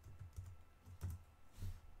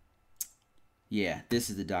 Yeah, this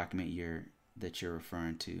is the document that you're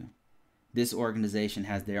referring to. This organization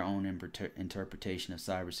has their own interpretation of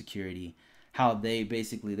cybersecurity. How they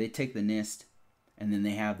take the NIST, and then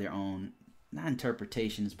they have their own not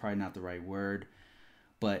interpretation is probably not the right word,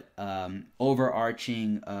 but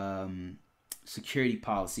overarching security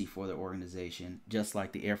policy for the organization, just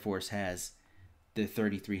like the Air Force has the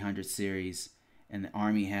 3300 series and the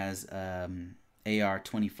Army has AR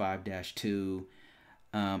 25-2.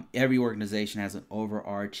 Every organization has an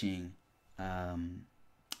overarching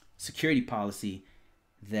security policy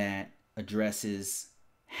that addresses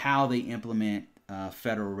how they implement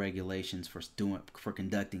federal regulations for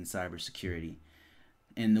conducting cybersecurity.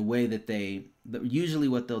 And the way that usually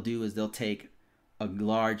what they'll do is they'll take a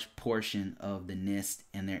large portion of the NIST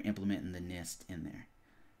and they're implementing the NIST in there,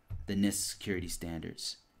 the NIST security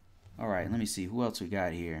standards. All right, let me see who else we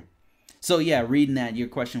got here. So yeah, reading that, your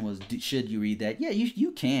question was, should you read that? Yeah,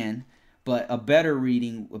 you can, but a better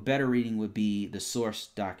reading would be the source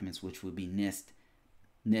documents, which would be NIST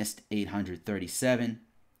 837,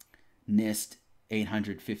 NIST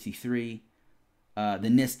 853. The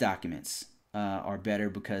NIST documents are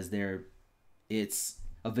better because it's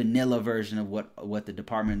a vanilla version of what the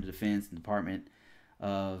Department of Defense, the Department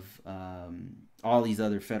of all these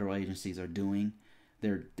other federal agencies are doing.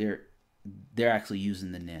 They're actually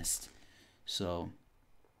using the NIST. So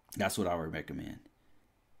that's what I would recommend.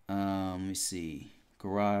 Let me see.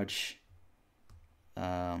 Garage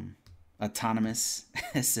Autonomous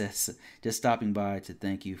says, just stopping by to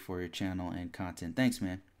thank you for your channel and content. Thanks,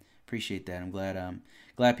 man. Appreciate that. I'm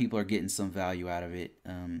glad people are getting some value out of it.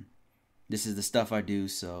 This is the stuff I do,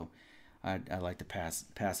 so I like to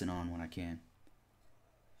pass it on when I can.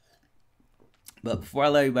 But before I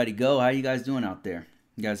let everybody go, how you guys doing out there?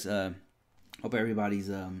 You guys, hope everybody's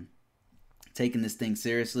taking this thing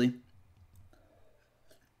seriously,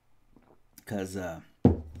 because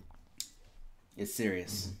it's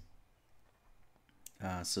serious.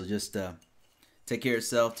 So just take care of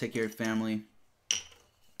yourself, take care of your family,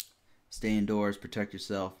 stay indoors, protect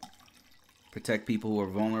yourself, protect people who are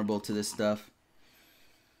vulnerable to this stuff,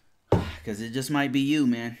 because it just might be you,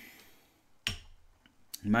 man.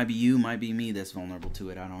 It might be you, might be me that's vulnerable to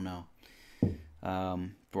it. I don't know.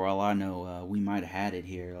 For all I know, we might have had it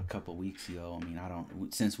here a couple weeks ago. I mean,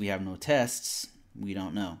 since we have no tests, we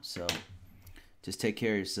don't know. So just take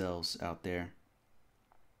care of yourselves out there.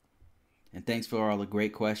 And thanks for all the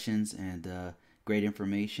great questions and great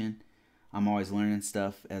information. I'm always learning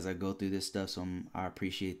stuff as I go through this stuff, so I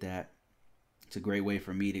appreciate that. It's a great way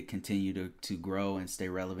for me to continue to grow and stay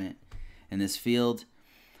relevant in this field.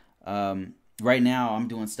 Right now, I'm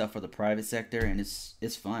doing stuff for the private sector, and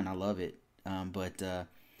it's fun. I love it. But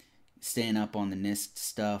staying up on the NIST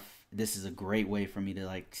stuff, this is a great way for me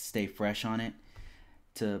to stay fresh on it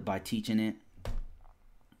by teaching it.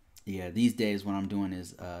 Yeah, these days what I'm doing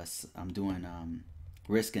is I'm doing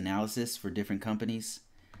risk analysis for different companies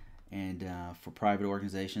and for private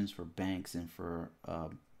organizations, for banks, and for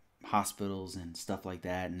hospitals and stuff like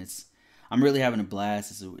that. And I'm really having a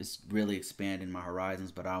blast. It's really expanding my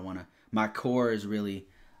horizons. But my core is really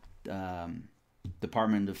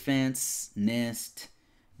Department of Defense, NIST,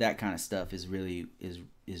 that kind of stuff is really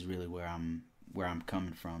where I'm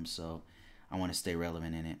coming from. So I want to stay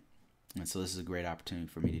relevant in it. And so this is a great opportunity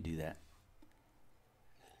for me to do that.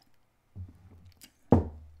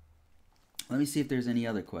 Let me see if there's any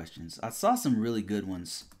other questions. I saw some really good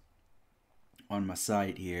ones on my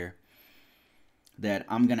site here that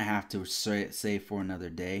I'm going to have to save for another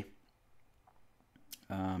day.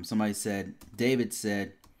 David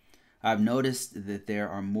said, I've noticed that there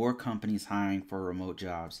are more companies hiring for remote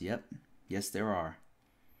jobs. Yep. Yes, there are.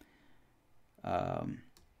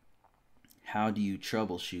 How do you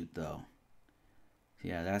troubleshoot though?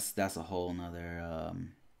 Yeah, that's a whole nother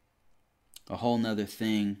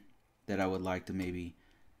thing that I would like to maybe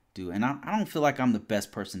do. And I don't feel like I'm the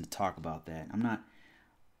best person to talk about that. I'm not.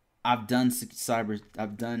 I've done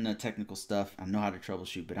technical stuff. I know how to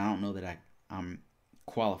troubleshoot, but I don't know that I'm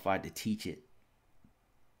qualified to teach it.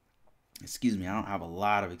 Excuse me, I don't have a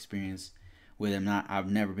lot of experience with it.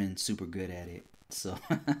 I've never been super good at it. So,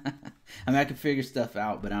 I mean, I can figure stuff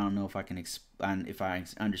out, but I don't know if I can if I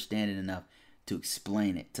understand it enough to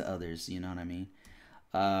explain it to others. You know what I mean?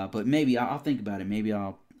 But maybe I'll think about it. Maybe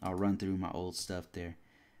I'll run through my old stuff there.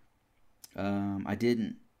 I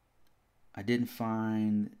didn't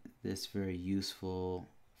find this very useful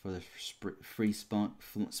for the free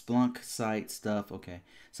Splunk site stuff. Okay,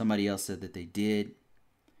 somebody else said that they did.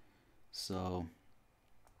 So,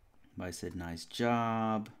 somebody said nice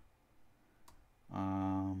job.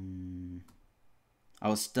 I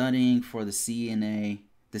was studying for the CCNA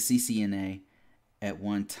at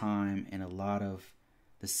one time, and a lot of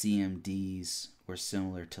the CMDs were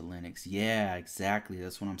similar to Linux. Yeah, exactly.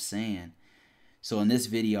 That's what I'm saying. So in this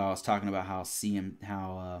video, I was talking about how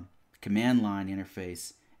command line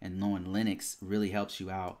interface and knowing Linux really helps you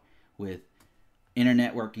out with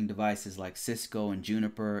internet working devices like Cisco and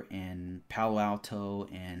Juniper and Palo Alto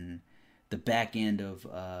and the back end of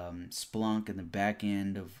Splunk and the back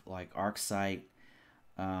end of like ArcSight.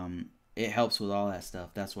 It helps with all that stuff.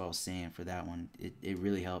 That's what I was saying for that one. It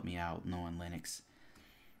really helped me out knowing Linux.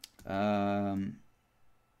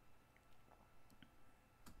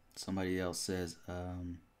 Somebody else says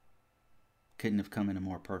couldn't have come in a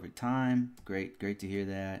more perfect time. Great to hear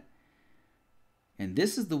that. And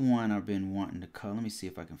this is the one I've been wanting to call. Let me see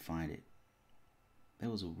if I can find it.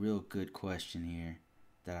 That was a real good question here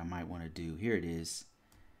that I might want to do. Here it is.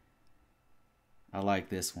 I like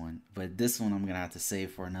this one, but this one I'm gonna have to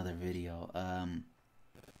save for another video.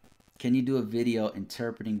 Can you do a video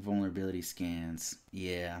interpreting vulnerability scans?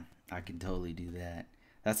 Yeah, I can totally do that.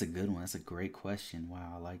 That's a good one. That's a great question.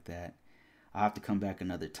 Wow, I like that. I'll have to come back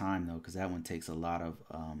another time though, because that one takes a lot of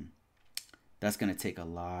that's gonna take a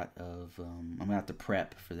lot of I'm gonna have to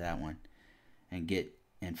prep for that one and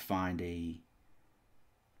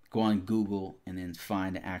go on Google and then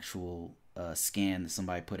find the actual scan that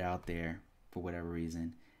somebody put out there for whatever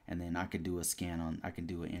reason, and then I can do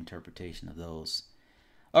an interpretation of those.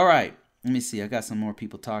 All right, let me see. I got some more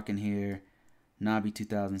people talking here. Nabi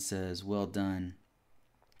 2000 says, well done.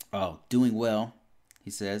 Oh, doing well,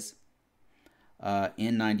 he says.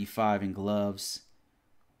 N95 and gloves.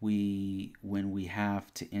 When we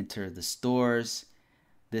have to enter the stores,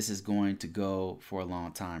 this is going to go for a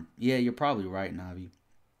long time. Yeah, you're probably right, Nabi.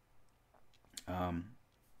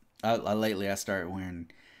 Lately I started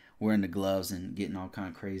wearing the gloves and getting all kind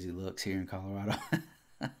of crazy looks here in Colorado.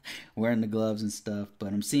 Wearing the gloves and stuff,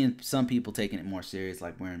 but I'm seeing some people taking it more serious,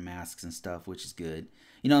 like wearing masks and stuff, which is good.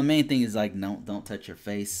 You know, the main thing is like don't touch your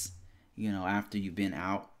face, you know, after you've been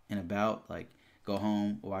out and about. Like go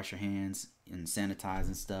home, wash your hands and sanitize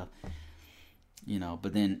and stuff, you know,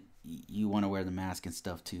 but then you want to wear the mask and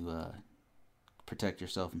stuff to protect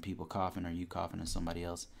yourself from people coughing or you coughing on somebody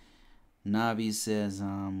else. Navi says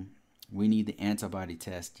we need the antibody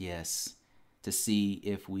test, yes, to see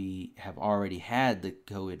if we have already had the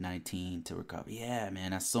COVID-19 to recover. Yeah,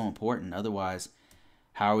 man, that's so important. Otherwise,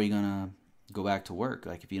 how are we gonna go back to work?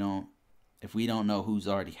 Like if we don't know who's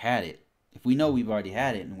already had it, if we know we've already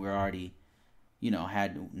had it and we're already, you know,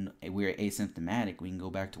 we're asymptomatic, we can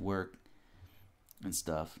go back to work and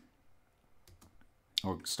stuff,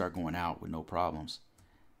 or start going out with no problems.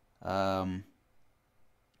 Have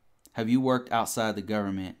you worked outside the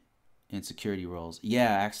government in security roles? Yeah,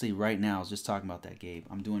 actually right now, I was just talking about that, Gabe.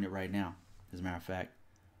 I'm doing it right now, as a matter of fact.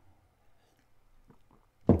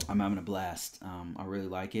 I'm having a blast. I really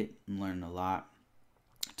like it. I'm learning a lot.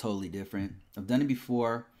 Totally different. I've done it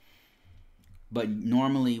before, but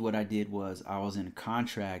normally what I did was I was in a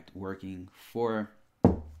contract working for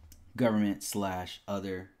government /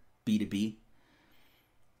 other B2B,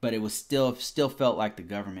 but it was still felt like the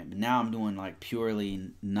government. But now I'm doing like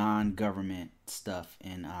purely non-government stuff,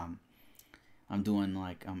 and I'm doing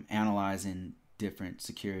like I'm analyzing different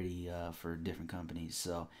security for different companies.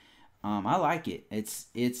 So I like it. It's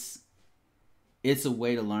a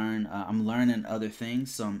way to learn. I'm learning other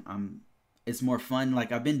things, so it's more fun.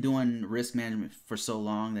 Like I've been doing risk management for so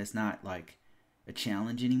long that's not like a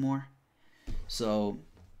challenge anymore. So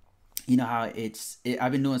you know how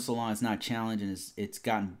I've been doing it so long, it's not a challenge, and it's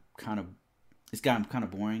gotten kind of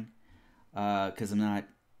boring because I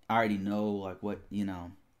already know like what, you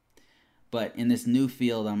know. But in this new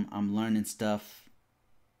field, I'm learning stuff.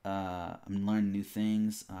 I'm learning new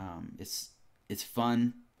things. It's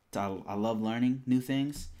fun. I love learning new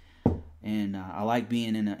things, and I like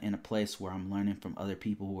being in a place where I'm learning from other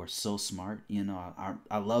people who are so smart. You know,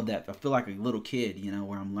 I love that. I feel like a little kid, you know,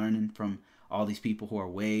 where I'm learning from all these people who are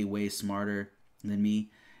way smarter than me,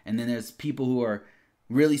 and then there's people who are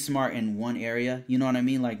really smart in one area. You know what I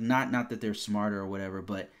mean? Like not that they're smarter or whatever,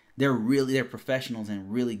 but they're professionals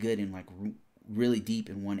and really good in like really deep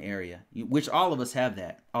in one area, which all of us have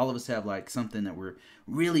that. All of us have like something that we're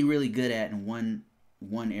really good at in one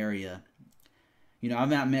area. You know, I've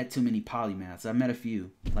not met too many polymaths. I've met a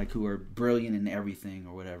few like who are brilliant in everything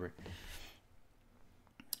or whatever.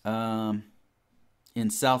 In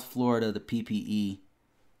South Florida, the PPE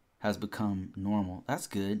has become normal. That's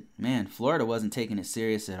good. Man, Florida wasn't taking it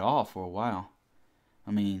serious at all for a while.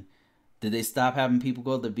 I mean, did they stop having people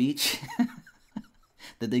go to the beach?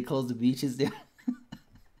 Did they close the beaches down?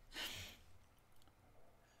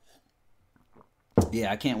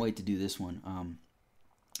 Yeah, I can't wait to do this one.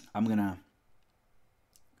 I'm gonna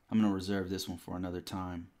reserve this one for another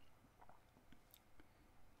time.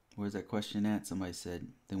 Where's that question at? Somebody said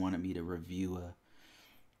they wanted me to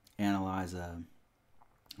analyze a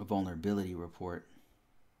A vulnerability report.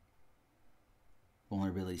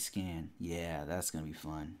 Vulnerability scan. Yeah, that's going to be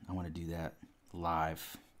fun. I want to do that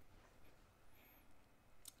live.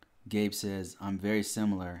 Gabe says, I'm very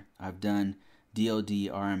similar. I've done DoD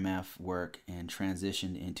RMF work and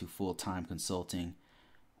transitioned into full-time consulting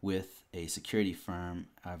with a security firm.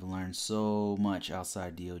 I've learned so much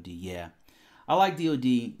outside DoD. Yeah, I like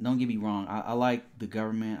DoD. Don't get me wrong. I like the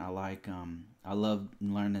government. I love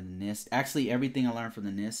learning the NIST. Actually, everything I learned from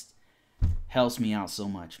the NIST helps me out so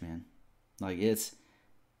much, man. Like, it's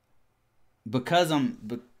because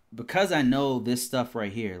I know this stuff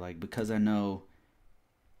right here. Like, because I know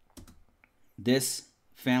this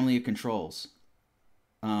family of controls,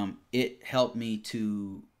 it helped me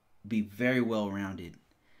to be very well rounded,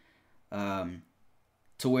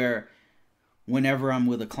 to where whenever I'm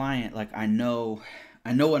with a client, like I know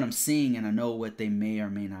what I'm seeing, and I know what they may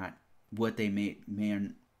or may not, what they may or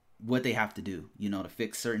what they have to do, to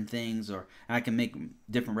fix certain things, or I can make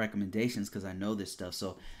different recommendations because I know this stuff.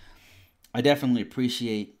 So I definitely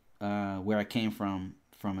appreciate where I came from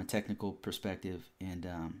a technical perspective, and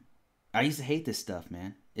I used to hate this stuff,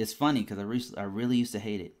 man. It's funny because I really used to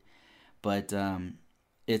hate it, but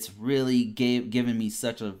it's really given me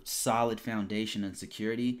such a solid foundation and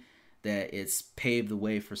security that it's paved the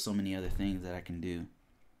way for so many other things that I can do.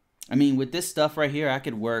 I mean, with this stuff right here, I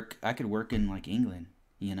could work in like England,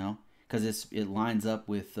 because it lines up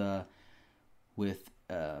with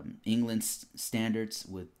England's standards,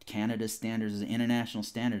 with Canada's standards. It's an international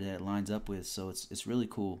standard that it lines up with, so it's really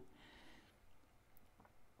cool.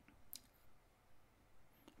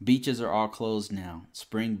 Beaches are all closed now.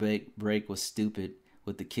 Spring break was stupid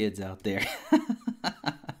with the kids out there.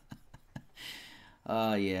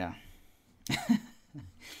 Yeah.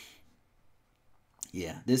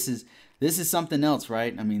 Yeah, this is something else,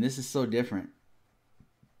 right? I mean, this is so different.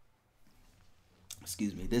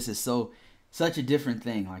 Excuse me. This is such a different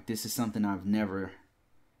thing. Like, this is something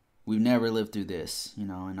we've never lived through this, in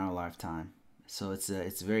our lifetime. So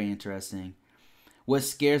it's very interesting. What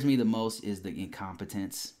scares me the most is the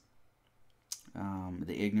incompetence,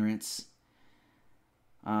 the ignorance.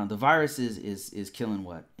 The virus is killing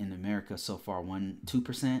what in America so far,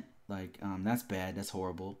 2%. Like, that's bad. That's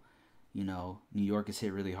horrible. New York is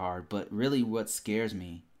hit really hard. But really, what scares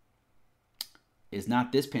me is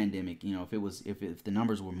not this pandemic. If the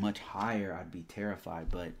numbers were much higher, I'd be terrified.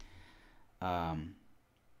 But I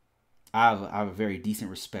have a very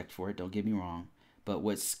decent respect for it. Don't get me wrong. But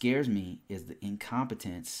what scares me is the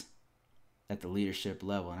incompetence at the leadership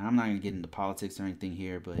level. And I'm not going to get into politics or anything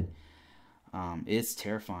here, but it's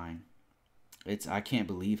terrifying. I can't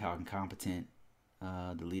believe how incompetent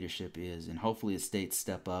the leadership is. And hopefully the states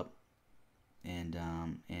step up and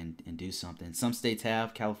do something. Some states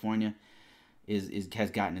have. California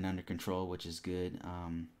has gotten it under control, which is good,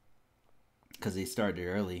 because they started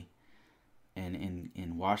early. And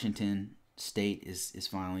in Washington State is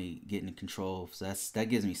finally getting in control, so that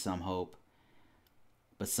gives me some hope.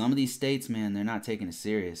 But some of these states, man, they're not taking it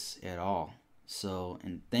serious at all. So,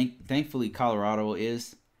 and thankfully Colorado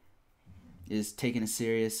is taking it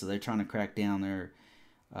serious, so they're trying to crack down. Their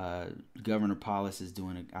Governor Polis is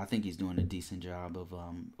I think he's doing a decent job of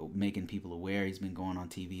making people aware. He's been going on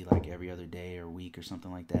TV like every other day or week or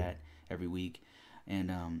something like that, every week.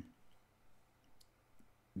 And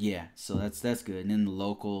yeah, so that's good. And then the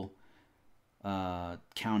local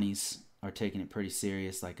counties are taking it pretty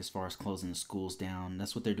serious, like as far as closing the schools down.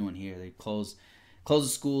 That's what they're doing here. They close the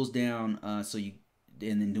schools down, and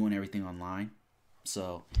then doing everything online.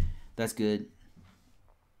 So that's good.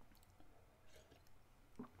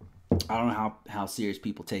 I don't know how serious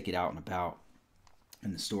people take it out and about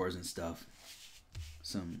in the stores and stuff.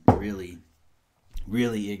 Some really,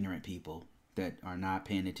 really ignorant people that are not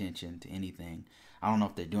paying attention to anything. I don't know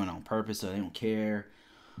if they're doing it on purpose or they don't care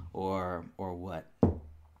or what.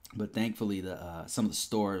 But thankfully, some of the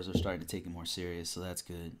stores are starting to take it more serious, so that's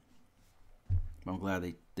good. I'm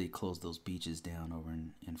glad they closed those beaches down over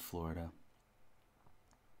in Florida.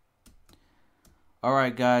 All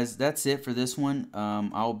right, guys, that's it for this one.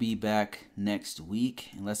 I'll be back next week,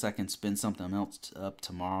 unless I can spin something else up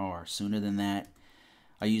tomorrow or sooner than that.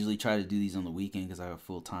 I usually try to do these on the weekend because I have a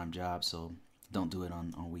full-time job, so don't do it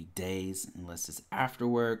on weekdays unless it's after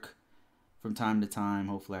work from time to time.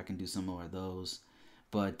 Hopefully I can do some more of those.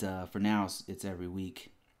 But for now, it's every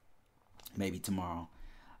week, maybe tomorrow.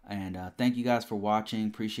 And thank you guys for watching.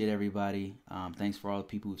 Appreciate everybody. Thanks for all the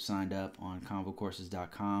people who've signed up on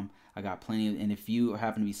convocourses.com. I got plenty of, and if you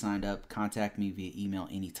happen to be signed up, contact me via email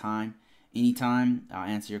anytime. I'll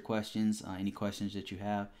answer your questions, any questions that you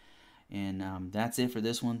have. And that's it for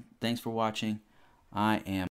this one. Thanks for watching. I am